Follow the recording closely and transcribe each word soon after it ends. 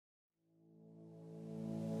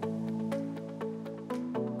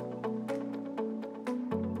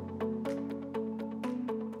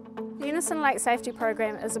Unison Lake Safety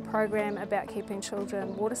Program is a program about keeping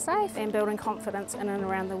children water safe, and building confidence in and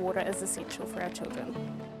around the water is essential for our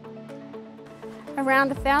children. Around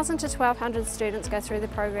 1,000 to 1,200 students go through the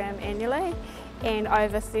program annually, and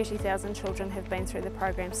over 30,000 children have been through the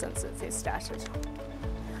program since it first started.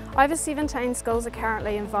 Over 17 schools are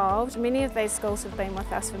currently involved. Many of these schools have been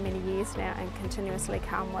with us for many years now and continuously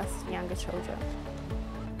come with younger children.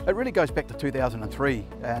 It really goes back to 2003,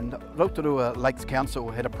 and Rotorua Lakes Council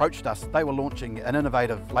had approached us. They were launching an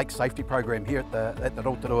innovative lake safety program here at the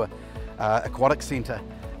Rotorua Aquatic Centre,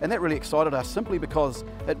 and that really excited us simply because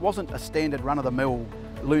it wasn't a standard run-of-the-mill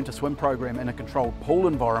learn to swim program in a controlled pool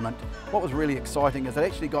environment. What was really exciting is it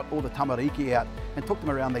actually got all the tamariki out and took them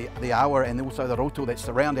around the awa and also the roto that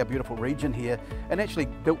surround our beautiful region here, and actually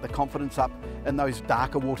built the confidence up in those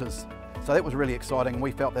darker waters. So that was really exciting, and we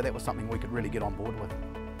felt that that was something we could really get on board with.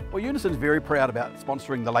 Well, Unison's very proud about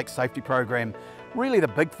sponsoring the Lake Safety Program. Really the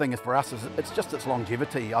big thing is for us is it's just its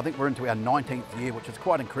longevity. I think we're into our 19th year, which is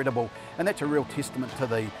quite incredible, and that's a real testament to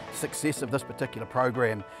the success of this particular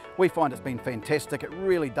program. We find it's been fantastic. It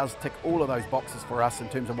really does tick all of those boxes for us in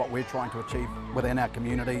terms of what we're trying to achieve within our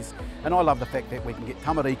communities. And I love the fact that we can get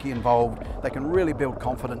tamariki involved. They can really build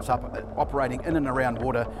confidence up operating in and around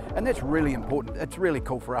water, and that's really important. It's really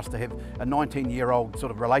cool for us to have a 19-year-old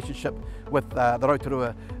sort of relationship with the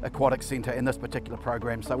Rotorua Aquatic Centre in this particular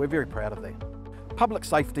program, so we're very proud of that. Public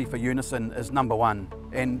safety for Unison is number one,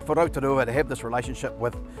 and for Rotorua to have this relationship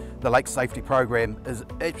with the Lake Safety Program is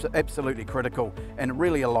absolutely critical, and it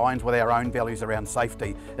really aligns with our own values around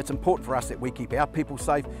safety. It's important for us that we keep our people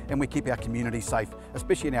safe and we keep our community safe,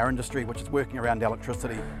 especially in our industry which is working around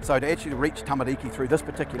electricity. So to actually reach tamariki through this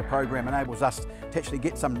particular program enables us to actually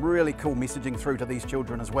get some really cool messaging through to these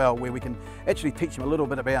children as well, where we can actually teach them a little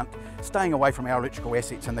bit about staying away from our electrical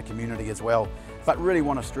assets in the community as well. But really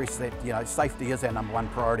want to stress that, you know, safety is our number one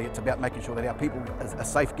priority. It's about making sure that our people are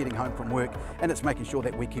safe getting home from work, and it's making sure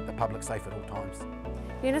that we keep the public safe at all times.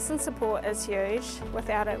 Unison's support is huge.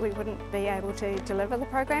 Without it, we wouldn't be able to deliver the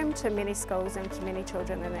program to many schools and to many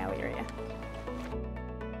children in our area.